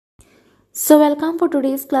So welcome for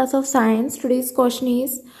today's class of science. Today's question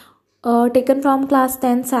is taken from class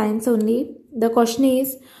 10 science only. The question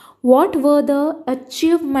is, what were the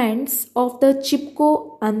achievements of the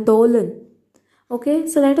Chipko Andolan? Okay,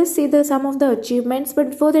 so let us see the some of the achievements.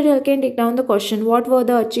 But before that, I can take down the question. What were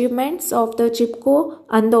the achievements of the Chipko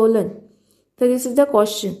Andolan? So this is the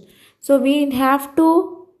question. So we have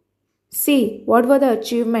to see what were the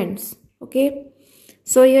achievements. Okay,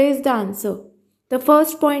 so here is the answer. The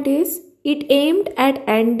first point is it aimed at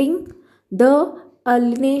ending the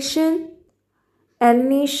alienation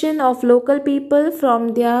of local people from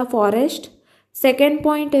their forest. Second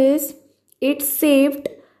point is it saved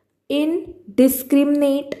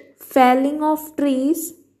indiscriminate felling of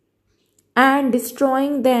trees and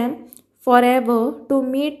destroying them forever to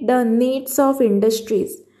meet the needs of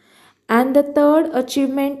industries. And the third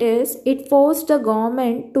achievement is it forced the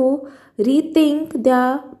government to rethink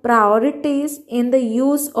their priorities in the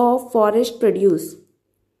use of forest produce.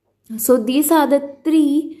 So these are the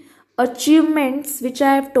three achievements which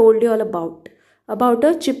I have told you all about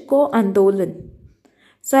the Chipko Andolan.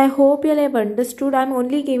 So I hope you all have understood. I'm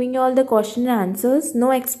only giving you all the question and answers,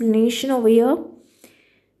 no explanation over here.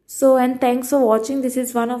 So, and thanks for watching. This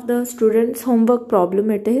is one of the students homework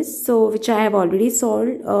problem it is, so which I have already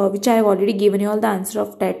solved, which I have already given you all the answer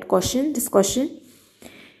of that question, this question.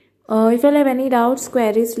 If you all have any doubts,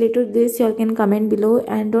 queries related to this, you all can comment below,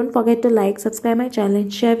 and don't forget to like, subscribe my channel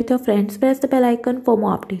and share with your friends. Press the bell icon for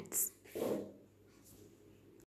more updates.